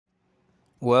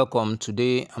Welcome.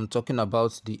 Today I'm talking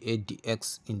about the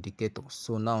ADX indicator.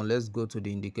 So now let's go to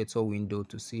the indicator window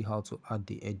to see how to add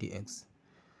the ADX.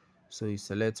 So you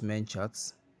select main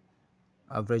charts,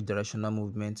 average directional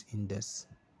movement index.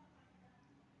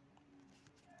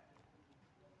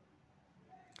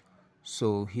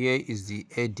 So here is the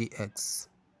ADX.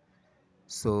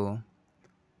 So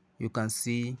you can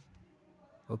see,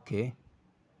 okay,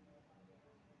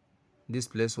 this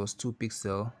place was 2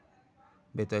 pixels,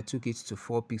 but I took it to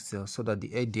 4 pixels so that the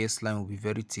ADX line will be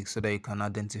very thick so that you can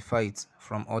identify it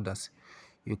from others.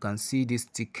 You can see this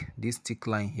thick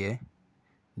line here,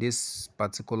 this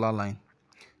particular line.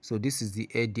 So this is the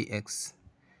ADX,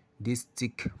 this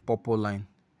thick purple line.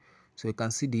 So you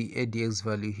can see the ADX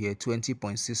value here,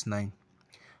 20.69.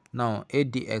 Now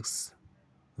ADX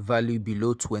value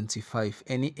below 25,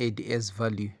 any ADX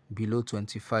value below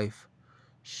 25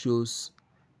 shows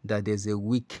that there's a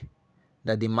week,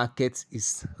 that the market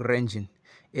is ranging.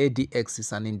 ADX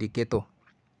is an indicator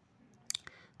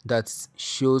that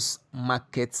shows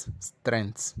market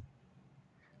strength.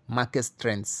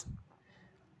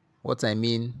 What I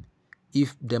mean,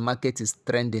 if the market is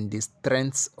trending, the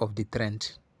strength of the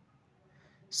trend.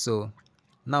 So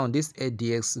now this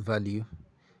ADX value,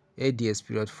 ADX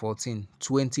period 14,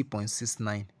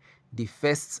 20.69, the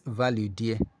first value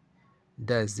there,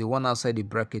 that's the one outside the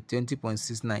bracket,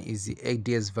 20.69 is the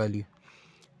ADX value.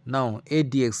 Now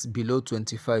ADX below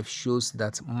 25 shows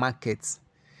that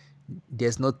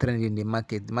there's no trend in the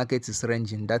market. The market is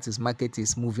ranging, that is, market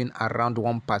is moving around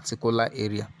one particular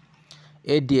area.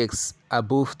 ADX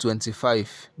above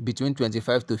 25, between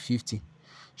 25 to 50,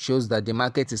 shows that the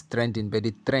market is trending, but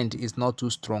the trend is not too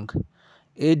strong.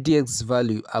 ADX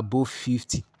value above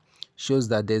 50 shows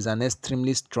that there's an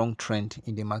extremely strong trend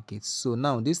in the market. So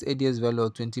now this ADX value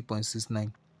of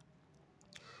 20.69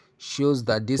 shows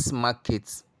that this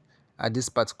market at this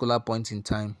particular point in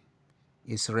time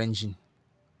is ranging.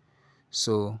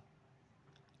 So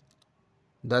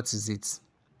that is it.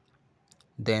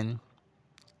 Then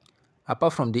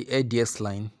apart from the ADX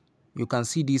line, you can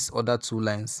see these other two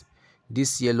lines,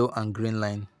 this yellow and green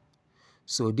line.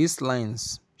 So these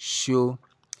lines show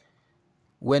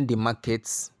when the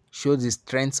markets show the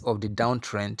strength of the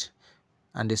downtrend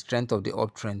and the strength of the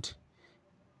uptrend.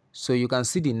 So you can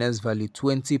see the next value,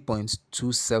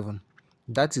 20.27.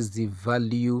 That is the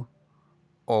value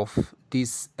of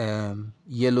this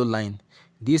yellow line.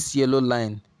 This yellow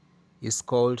line is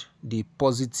called the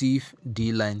positive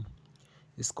D line.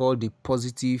 It's called the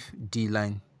positive D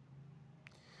line.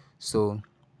 So,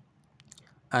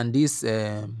 and this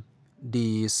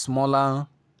the smaller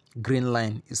green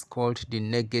line is called the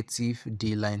negative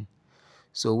D line.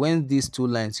 So when these two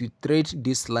lines, you trade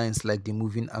these lines like the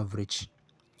moving average.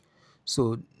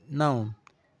 So now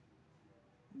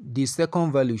the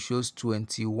second value shows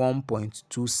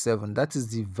 21.27. That is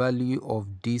the value of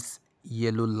this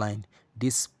yellow line,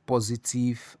 this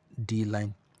positive D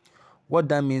line. What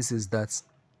that means is that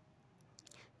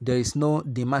there is no,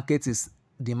 the market is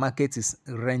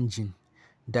ranging.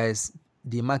 There is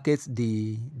the market,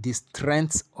 the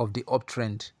strength of the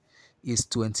uptrend is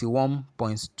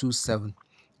 21.27.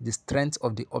 The strength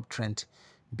of the uptrend,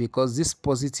 because this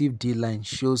positive D line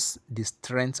shows the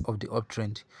strength of the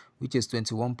uptrend, which is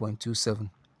 21.27.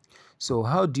 So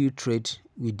how do you trade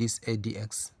with this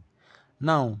ADX?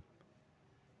 Now,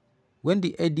 when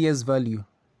the ADX value,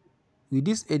 with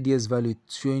this ADX value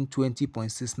showing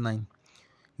 20.69,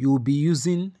 you will be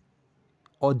using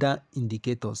other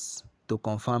indicators to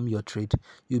confirm your trade.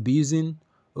 You'll be using,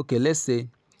 okay, let's say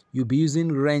you'll be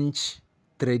using range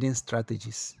trading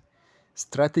strategies.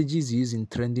 Strategies used in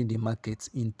trading the market,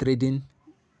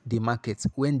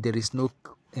 when there is no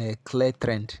clear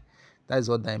trend. That's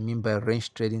what I mean by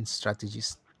range trading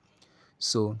strategies.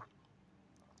 So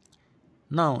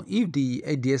now if the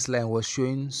ADX line was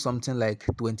showing something like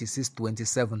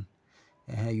 26.27,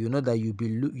 you know that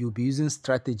you'll be using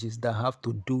strategies that have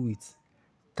to do with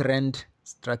trend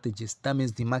strategies. That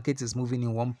means the market is moving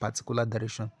in one particular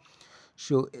direction.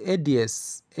 So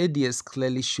ADX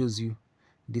clearly shows you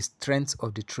the strength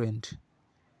of the trend,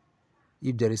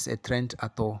 if there is a trend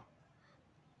at all.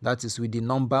 That is with the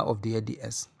number of the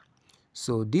ADX.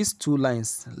 So these two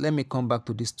lines, let me come back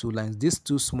to these two lines. These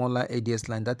two smaller ADX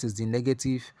line, that is the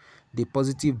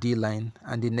positive D line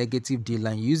and the negative D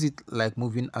line. Use it like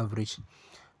moving average.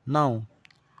 Now,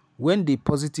 when the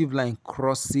positive line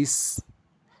crosses,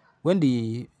 when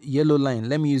the yellow line,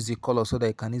 let me use the color so that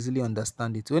I can easily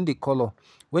understand it. When the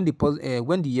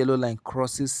yellow line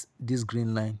crosses this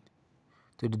green line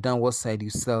to the downward side, you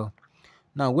sell.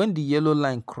 Now, when the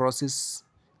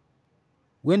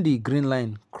green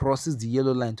line crosses the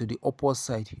yellow line to the upward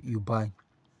side, you buy.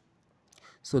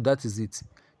 So that is it.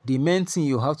 The main thing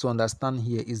you have to understand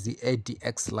here is the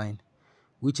ADX line,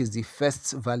 which is the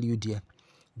first value there.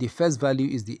 The first value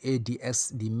is the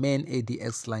ADX, the main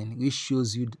ADX line, which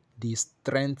shows you the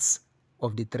strength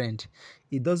of the trend.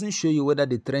 It doesn't show you whether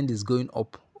the trend is going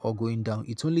up or going down.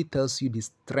 It only tells you the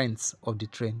strength of the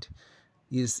trend.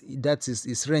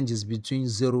 Its range is between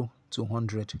 0 to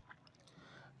 100.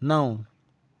 Now,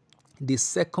 the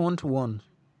second one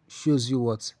shows you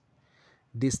what?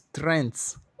 The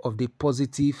strength of the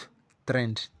positive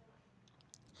trend,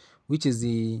 which is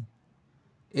the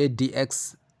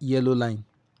ADX yellow line.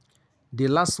 The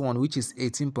last one, which is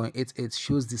 18.88,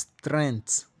 shows the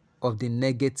strength of the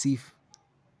negative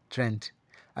trend.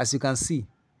 As you can see,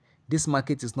 this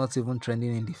market is not even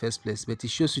trending in the first place, but it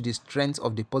shows you the strength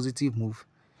of the positive move,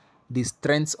 the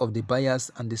strength of the buyers,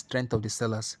 and the strength of the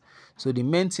sellers. So the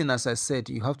main thing, as I said,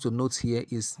 you have to note here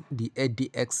is the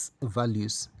ADX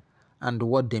values and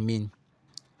what they mean.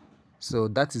 So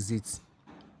that is it.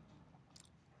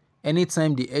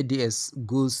 Anytime the ADX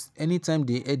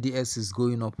is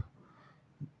going up,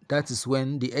 that is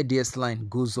when the ADX line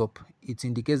goes up. It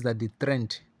indicates that the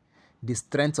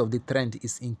strength of the trend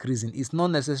is increasing. It's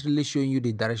not necessarily showing you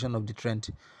the direction of the trend.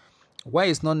 Why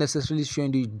it's not necessarily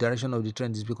showing the direction of the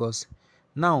trend is because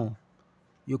now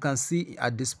you can see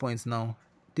at this point now,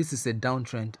 this is a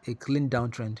downtrend, a clean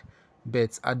downtrend.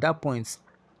 But at that point,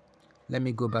 let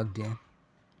me go back there.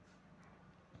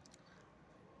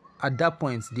 At that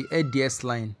point, the ADX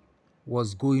line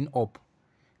was going up,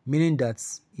 meaning that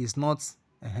it's not,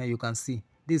 you can see,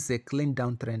 this is a clean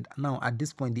downtrend. Now, at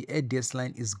this point, the ADX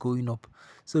line is going up.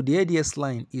 So the ADX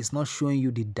line is not showing you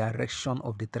the direction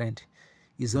of the trend.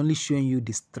 It's only showing you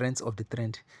the strength of the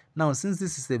trend. Now, since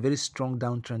this is a very strong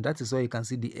downtrend, that is why you can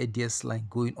see the ADX line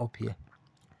going up here.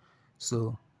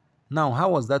 So now, how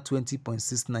was that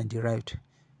 20.69 derived?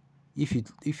 If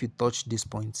you touch this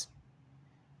point,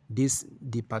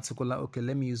 the particular, okay,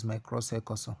 let me use my crosshair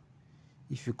cursor.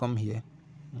 If you come here,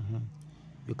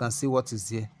 you can see what is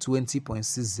here,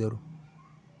 20.60.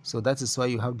 So that is why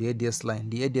you have the ADX line.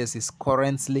 The ADX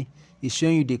is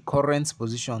showing you the current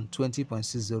position,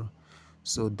 20.60.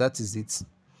 So that is it.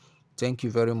 Thank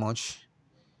you very much.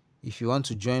 If you want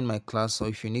to join my class or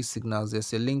if you need signals,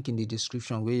 there's a link in the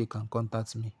description where you can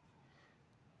contact me.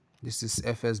 This is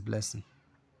FS Blessing.